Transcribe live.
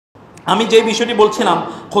আমি যে বিষয়টি বলছিলাম,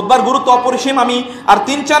 খুতবার গুরুত্ব অপরিসীম। আমি আর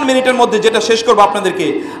 3-4 মিনিটের মধ্যে যেটা শেষ করবো আপনাদেরকে,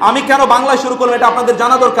 আমি কেন বাংলায় শুরু করলাম এটা আপনাদের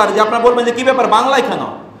জানা দরকার। যে আপনারা বলবেন যে কি ব্যাপার বাংলায় কেন,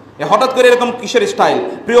 হঠাৎ করে এরকম কিসের স্টাইল?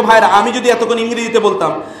 প্রিয় ভাইরা, আমি যদি এতক্ষণ ইংরেজিতে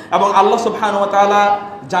বলতাম, এবং আল্লাহ সুবহানাহু ওয়া তাআলা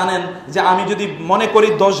জানেন যে আমি যদি মনে করি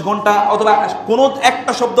 10 ঘন্টা অথবা কোনো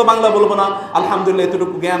একটা শব্দ বাংলা বলবো না, আলহামদুলিল্লাহ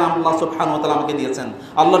এতটুকু জ্ঞান আল্লাহ সুবহানাহু ওয়া তাআলা আমাকে দিয়েছেন,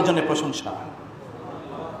 আল্লাহর জন্য প্রশংসা।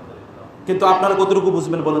 কিন্তু আপনারা কতটুকু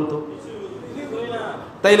বুঝবেন বলেন তো?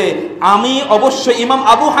 তাইলে আমি অবশ্যই ইমাম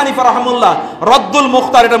আবু হানিফা রাহমাহুল্লাহ রদ্দুল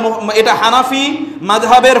মুখতার, এটা হানাফি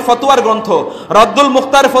মাযহাবের ফতোয়ার গ্রন্থ। রদ্দুল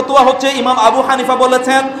মুখতার ফতোয়া হচ্ছে ইমাম আবু হানিফা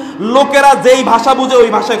বলেছেন লোকেরা যেই ভাষা বুঝে ওই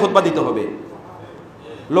ভাষায় খুতবা দিতে হবে।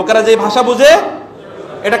 লোকেরা যেই ভাষা বুঝে,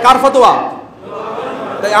 এটা কার ফতোয়া?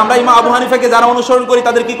 তাই আমরা ইমাম আবু হানিফাকে যারা অনুসরণ করি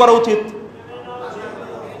তাদের কি করা উচিত?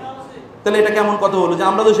 তাহলে এটা কেমন কথা হলো যে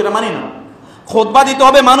আমরা তো সেটা মানি না? খুতবা দিতে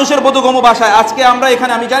হবে মানুষের বোধগম্য ভাষায়। আজকে আমরা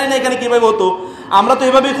এখানে, আমি জানি না এখানে কিভাবে হতো, আমরা তো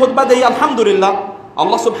এভাবেই খুতবা দেই। আলহামদুলিল্লাহ,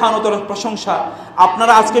 আল্লাহ সুবহানাহু ওয়া তাআলার প্রশংসা।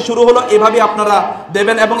 আপনারা আজকে শুরু হলো এভাবে আপনারা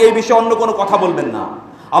দেবেন এবং এই বিষয়ে অন্য কোনো কথা বলবেন না।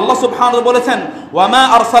 আল্লাহ সুবহানাহু ওয়া তাআলা বলেছেন, ওয়া মা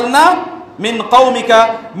আরসালনা মিন কওমিকা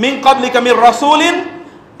মিন ক্বাবলিকা মির রাসূলিন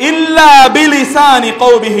ইল্লা বিলিসানি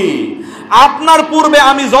কওমিহি। আপনার পূর্বে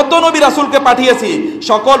আমি যত নবী রাসূলকে পাঠিয়েছি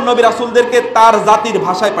সকল নবী রাসূলদেরকে তার জাতির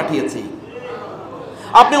ভাষায় পাঠিয়েছি।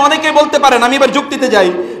 আপনি অনেকেই বলতে পারেন, আমি এবার যুক্তিতে যাই,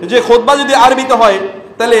 যে খুতবা যদি আরবিতে হয়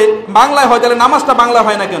তাহলে বাংলায় হয়, তাহলে নামাজটা বাংলা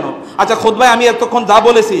হয় না কেন? আচ্ছা, খুতবায় আমি এতক্ষণ যা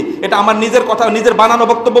বলেছি এটা আমার নিজের কথা, নিজের বানানো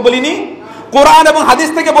বক্তব্য বলিনি, কোরআন এবং হাদিস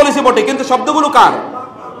থেকে বলেছি বটে, কিন্তু শব্দগুলো কার?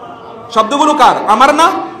 শব্দগুলো কার? আমার না?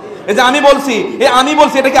 এই যে আমি বলছি,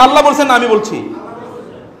 এটা কি আল্লাহ বলছেন না আমি বলছি?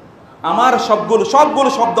 আমার সবগুলো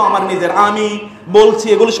শব্দ আমার নিজের, আমি বলছি,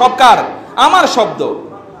 এগুলো সব কার? আমার শব্দ,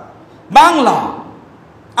 বাংলা,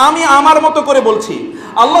 আমি আমার মতো করে বলছি।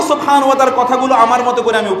 আল্লাহ সুবহানাহু ওয়া তাআলার কথাগুলো আমার মতো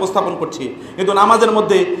করে আমি উপস্থাপন করছি। কিন্তু নামাজের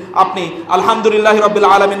মধ্যে আপনি আলহামদুলিল্লাহি রাব্বিল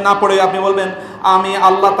আলামিন না পড়ে আপনি বলবেন আমি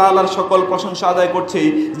আল্লাহ তাআলার সকল প্রশংসা আদায় করছি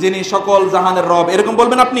যিনি সকল জাহানের রব, এরকম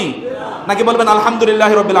বলবেন আপনি? নাকি বলবেন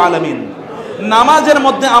আলহামদুলিল্লাহি রাব্বিল আলামিন? নামাজের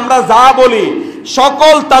মধ্যে আমরা যা বলি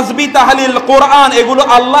সকল তাসবিহ তাহলিল কোরআন এগুলো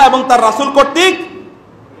আল্লাহ এবং তার রাসূল কর্তৃক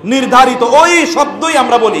নির্ধারিত, ওই শব্দই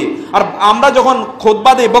আমরা বলি। আর আমরা যখন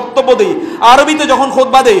খুতবা দেই, বক্তব্য দেই, আরবিতে যখন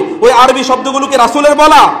খুতবা দেই, ওই আরবি শব্দগুলোকে রাসূলের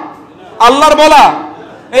বলা, আল্লাহর বলা?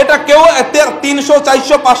 এটা কেউ 300,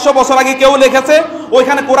 400, 500 বছর আগে কেউ লিখেছে,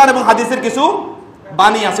 ওইখানে কোরআন এবং হাদিসের কিছু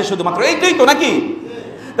বাণী আছে শুধুমাত্র, এইটাই তো নাকি?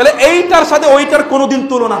 তাহলে এইটার সাথে ওইটার কোনোদিন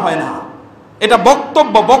তুলনা হয় না। এটা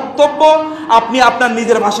বক্তব্য আপনি আপনার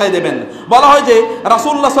নিজের ভাষায় দেবেন। বলা হয় যে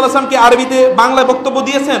রাসূলুল্লাহ সাল্লাল্লাহু আলাইহি ওয়াসাল্লাম কি আরবিতে বাংলায় বক্তব্য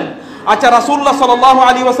দিয়েছেন? আচ্ছা, রাসূলুল্লাহ সাল্লাল্লাহু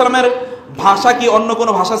আলাইহি ওয়াসাল্লামের ভাষা কি অন্য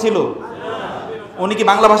কোনো ভাষা ছিল? উনি কি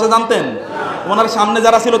বাংলা ভাষা জানতেন? ওনার সামনে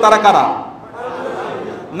যারা ছিল তারা কারা?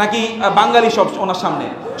 নাকি বাঙালি সব ওনার সামনে?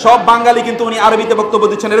 সব বাঙালি, কিন্তু উনি আরবিতে বক্তব্য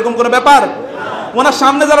দিচ্ছেন, এরকম কোনো ব্যাপার? ওনার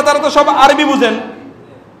সামনে যারা তারা তো সব আরবি বুঝেন।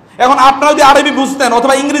 এখন আপনারা যদি আরবি বুঝতেন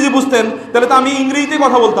অথবা ইংরেজি বুঝতেন তাহলে তো আমি ইংরেজিতে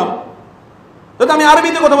কথা বলতাম, তাহলে আমি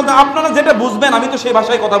আরবিতে কথা বলতাম। আপনারা যেটা বুঝবেন আমি তো সেই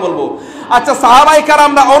ভাষায় কথা বলবো। আচ্ছা, সাহাবায়ে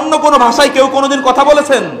কেরামরা অন্য কোনো ভাষায় কেউ কোনোদিন কথা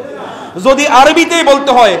বলেছেন? যদি আরবিতেই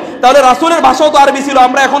বলতে হয় তাহলে রাসূলের ভাষাও তো আরবি ছিল।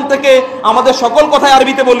 আমরা এখন থেকে আমাদের সকল কথাই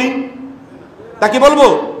আরবিতে বলি, তা কি বলবো?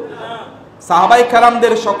 সাহাবায়ে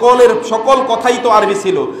কেরামদের সকল কথাই তো আরবি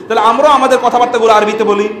ছিল, তাহলে আমরাও আমাদের কথাবার্তাগুলো আরবিতে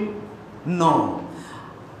বলি? নো।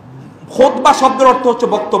 খুতবা শব্দের অর্থ হচ্ছে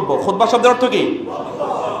বক্তব্য। খুতবা শব্দের অর্থ কি?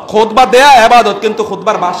 খুতবা দেয়া ইবাদত, কিন্তু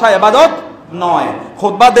খুতবার ভাষা ইবাদত নয়।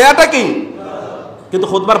 খুতবা দেয়াটা কি? কিন্তু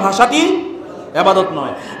খুতবার ভাষাটি ইবাদত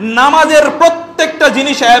নয়। নামাজের প্রত্যেকটা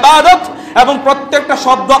জিনিস ইবাদত এবং প্রত্যেকটা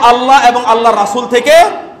শব্দ আল্লাহ এবং আল্লাহর রাসূল থেকে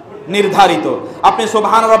নির্ধারিত। আপনি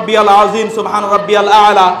সুবহান রাব্বিয়াল আযীম, সুবহান রাব্বিয়াল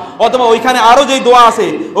আ'লা, অথবা ওইখানে আরো যে দোয়া আছে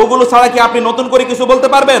ওগুলো ছাড়া কি আপনি নতুন করে কিছু বলতে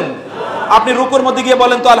পারবেন? আপনি রুকুর মধ্যে গিয়ে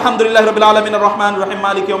বলেন তো আলহামদুলিল্লাহি রাব্বিল আলামিন আর রহমানির রহিম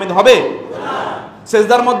মালিকি ইয়াউমিদ্দিন হবে?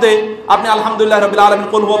 সিজদার মধ্যে আপনি আলহামদুলিল্লাহি রাব্বিল আলামিন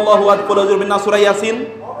কুল হুয়াল্লাহু আহাদ কুল আউযু বিন্নাস সূরা ইয়াসিন,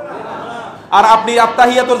 আর আপনি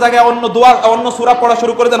আত্তাহিয়াতুর জায়গায় অন্য দোয়া অন্য সূরা পড়া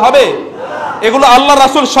শুরু করে দেন, হবে? এগুলো আল্লাহ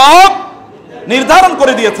রাসূল সব নির্ধারণ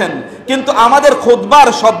করে দিয়েছেন। কিন্তু আমাদের খুতবার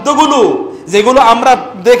শব্দগুলো যেগুলো আমরা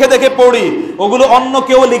দেখে দেখে পড়ি ওগুলো অন্য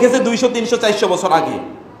কেউ লিখেছে 200, 300, 400 বছর আগে।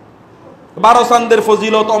 12 চাঁদের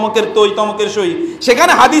ফজিলত, অমকের তৈ, তমকের সই,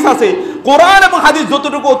 সেখানে হাদিস আছে। কোরআন এবং হাদিস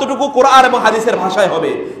যতটুকু অতটুকু কোরআন এবং হাদিসের ভাষায়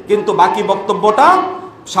হবে, কিন্তু বাকি বক্তব্যটা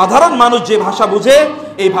সাধারণ মানুষ যে ভাষা বুঝে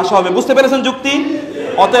এই ভাষা হবে। বুঝতে পেরেছেন যুক্তি?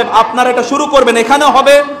 অতএব আপনারা এটা শুরু করবেন, এখানেও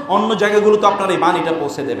হবে, অন্য জায়গাগুলোতে আপনারা এই বাণীটা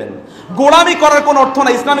পৌঁছে দেবেন। গোলামি করার কোনো অর্থ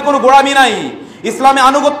নাই, ইসলামে কোনো গোলামি নাই। ইসলামে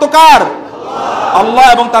আনুগত্য কার? আল্লাহ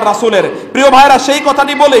এবং তার রাসূলের। প্রিয় ভাইরা, সেই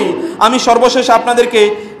কথাটি বলেই আমি সর্বশেষ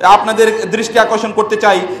আপনাদের দৃষ্টি আকর্ষণ করতে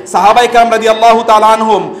চাই। সাহাবায়ে কেরাম রাদিয়াল্লাহু তাআলা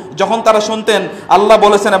আনহুম যখন তারা শুনতেন আল্লাহ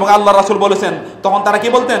বলেছেন এবং আল্লাহ রাসূল বলেছেন, তখন তারা কি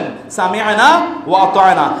বলতেন? সামি'না ওয়া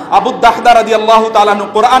আতা'না। আবু দাহদা রাদিয়াল্লাহু তাআলা আনহু,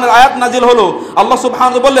 কোরআনের আয়াত নাজিল হলো, আল্লাহ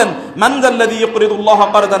সুবহানাহু বললেন, মান যাল্লাযী ইউকরিদুল্লাহা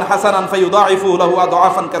কারদান হাসানান ফায়ুদাইফু লাহু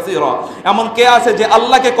আদআফান কাসীরা। এমন কে আছে যে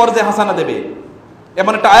আল্লাহকে কর্জে হাসানা দেবে?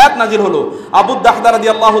 এমন একটা আয়াত নাজিল হলো। আবু দাহদা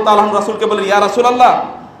রাদিয়াল্লাহু তাআলা আনহু রাসূলকে বললেন, ইয়া রাসূলুল্লাহ,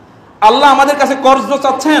 আল্লাহ আমাদের কাছে কর্জ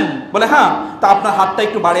চাচ্ছেন? বলে, হ্যাঁ। তা আপনার হাতটা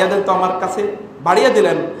একটু বাড়িয়ে দেন তো আমার কাছে। বাড়িয়ে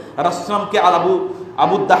দিলেন। রাসূল সাল্লাল্লাহু আলাইহি ওয়াসাল্লামকে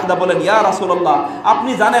আবু দাহদা বলেন, ইয়া রাসূলুল্লাহ,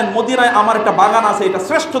 আপনি জানেন মদিনায় আমার একটা বাগান আছে, এটা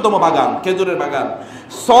শ্রেষ্ঠতম বাগান, খেজুরের বাগান।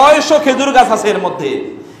 600 খেজুর গাছ আছে এর মধ্যে,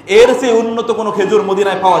 এর চেয়ে উন্নত কোনো খেজুর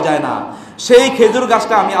মদিনায় পাওয়া যায় না। সেই খেজুর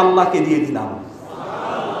গাছটা আমি আল্লাহকে দিয়ে দিলাম।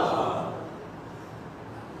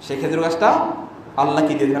 সেই খেজুর গাছটা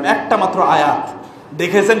আল্লাহকে দিয়ে দিলাম। একটা মাত্র আয়াত।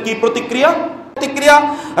 দেখেছেন কি প্রতিক্রিয়া?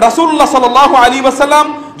 রাসূলুল্লাহ সাল্লাল্লাহু আলাইহি ওয়াসাল্লাম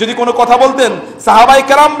যদি কোনো কথা বলতেন, সাহাবায়ে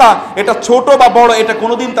কেরামরা এটা ছোট বা বড় এটা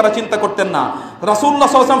কোনোদিন তারা চিন্তা করতেন না। রাসূলুল্লাহ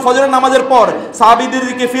সাল্লাল্লাহু আলাইহি ওয়াসাল্লাম ফজরের নামাজের পর সাহাবীদের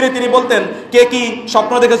দিকে ফিরে তিনি বলতেন, কে কি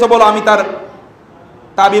স্বপ্ন দেখেছো বলো, আমি তার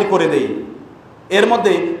তাবির করে দেই। এর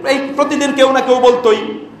মধ্যে এই প্রতিদিন কেউ না কেউ বলতোই।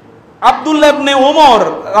 আব্দুল্লাহ ইবনে ওমর,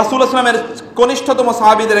 রাসূলুল্লাহ সাল্লাল্লাহু আলাইহি ওয়াসাল্লামের কনিষ্ঠতম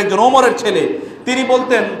সাহাবীদের একজন, ওমরের ছেলে, তিনি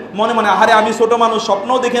বলতেন মনে মনে, আরে আমি ছোট মানুষ,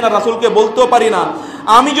 স্বপ্নও দেখি না, রাসূলকে বলতেও পারি না।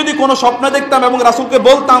 আমি যদি কোনো স্বপ্ন দেখতাম এবং রাসূলকে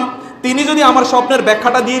বলতাম, তিনি যদি আমার স্বপ্নের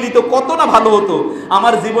ব্যাখ্যাটা দিয়ে দিত, কত না ভালো হতো,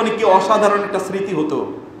 আমার জীবনে কি অসাধারণ একটা স্মৃতি হতো।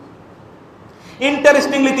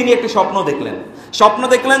 ইন্টারেস্টিংলি তিনি একটি স্বপ্ন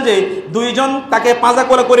দেখলেন যে দুইজন তাকে পাঁজা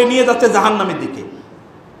করে করে নিয়ে যাচ্ছে জাহান্নামের দিকে।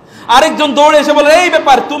 আরেকজন দৌড়ে এসে বলে, এই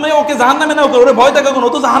ব্যাপার, তুমি ওকে জাহান্নামে নাও, ওরে ভয় থাকে, ও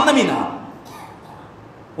তো জাহান্নামী না,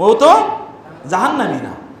 ও তো জাহান্নামী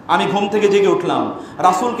না। আমি ঘুম থেকে জেগে উঠলাম,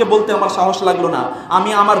 রাসূলকে বলতে আমার সাহস লাগলো না।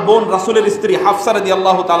 আমি আমার বোন রাসূলের স্ত্রী হাফসা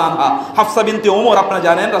রাদিয়াল্লাহু তাআলা আনহা, হাফসা বিনতে ওমর, আপনারা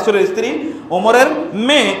জানেন রাসূলের স্ত্রী, ওমরের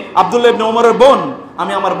মেয়ে, আব্দুল্লাহ ইবনে ওমরের বোন।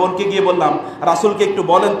 আমি আমার বোনকে গিয়ে বললাম, রাসূলকে একটু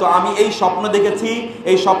বলেন তো আমি এই স্বপ্ন দেখেছি,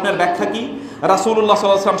 এই স্বপ্নের ব্যাখ্যা কি? রাসূলুল্লাহ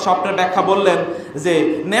সাল্লাল্লাহু আলাইহি ওয়াসাল্লাম স্বপ্নের ব্যাখ্যা বললেন যে,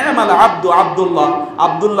 নি'মাল আব্দু আব্দুল্লাহ,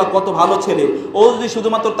 আব্দুল্লাহ কত ভালো ছেলে, ও যদি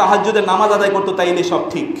শুধুমাত্র তাহাজ্জুদের নামাজ আদায় করতো তাইলে সব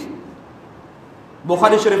ঠিক।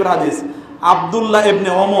 বুখারী শরীফের হাদিস। আব্দুল্লাহ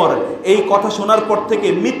ইবনে ওমর এই কথা শোনার পর থেকে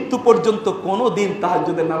মৃত্যু পর্যন্ত কোনো দিন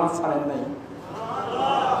তাহাজ্জুদের নামাজ ছাড়েন নাই।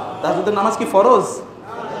 তাহাজ্জুদের নামাজ কি ফরজ?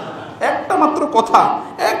 একটা মাত্র কথা,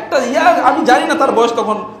 একটা আমি জানি না তার বয়স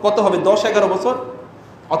তখন কত হবে, 10-11 বছর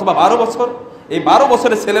অথবা 12 বছর। এই 12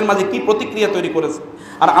 বছরের ছেলের মাঝে কি প্রতিক্রিয়া তৈরি করেছে।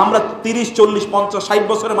 আর আমরা 30, 40, 50, 60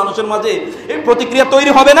 বছরের মানুষের মাঝে এই প্রতিক্রিয়া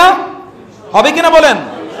তৈরি হবে না? হবে কিনা বলেন?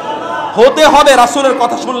 হতে হবে। রাসূলের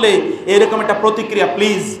কথা শুনলে এরকম একটা প্রতিক্রিয়া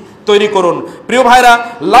প্লিজ তৈরি করুন। প্রিয় ভাইরা,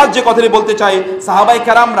 লাস্ট যে কথাটি বলতে চাই, সাহাবায়ে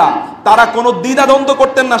কেরামরা তারা কোনো দ্বিধাদ্বন্দ্ব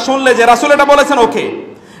করতেন না, শুনলে যে রাসূল এটা বলেছেন ওকে।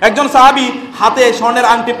 একজন সাহাবী হাতে স্বর্ণের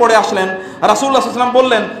আংটি পরে আসলেন, রাসূলুল্লাহ সাল্লাল্লাহু আলাইহি ওয়াসাল্লাম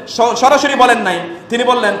বললেন, সরাসরি বলেন নাই, তিনি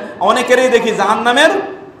বললেন, অনেকেরই দেখি জাহান্নামের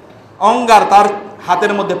অঙ্গার তার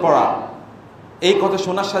হাতের মধ্যে পড়া। এই কথা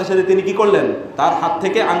শোনার সাথে সাথে তিনি কি করলেন, তার হাত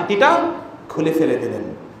থেকে আংটিটা খুলে ফেলে দিলেন।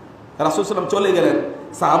 রাসূল সাল্লাল্লাহু আলাইহি ওয়াসাল্লাম চলে গেলেন।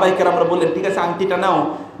 সাহাবায়ে কেরামরা বললেন, ঠিক আছে আংটিটা নাও,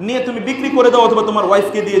 নিয়ে তুমি বিক্রি করে দাও অথবা তোমার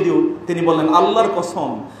ওয়াইফকে দিয়ে দিও। তিনি বললেন, আল্লাহর কসম,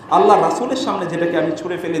 আল্লাহ রাসূলের সামনে যেটাকে আমি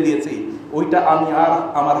ছুঁড়ে ফেলে দিয়েছি ওইটা আমি আর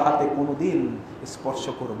আমার হাতে কোনোদিন স্পর্শ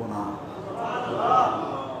করব না।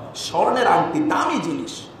 স্বর্ণের আংটি দামি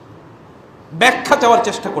জিনিস, ব্যাখ্যা চাওয়ার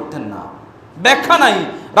চেষ্টা করতেন না। ব্যাখ্যা নাই,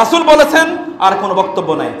 রাসূল বলেছেন আর কোনো বক্তব্য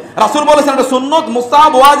নাই। রাসূল বলেছেন এটা সুন্নত,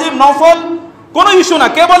 মুস্তাহাব, ওয়াজিব, নফল, কোনো ইস্যু না।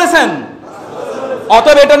 কে বলেছেন?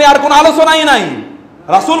 অতএব এটা নিয়ে আর কোনো আলোচনাই নাই।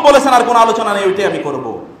 রাসূল বলেছেন আর কোনো আলোচনা নেই, ওইটাই আমি করব।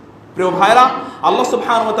 প্রিয় ভাইরা, আল্লাহ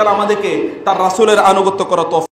সুবহানাহু ওয়া তাআলা আমাদেরকে তার রাসূলের আনুগত্য করা তৌফিক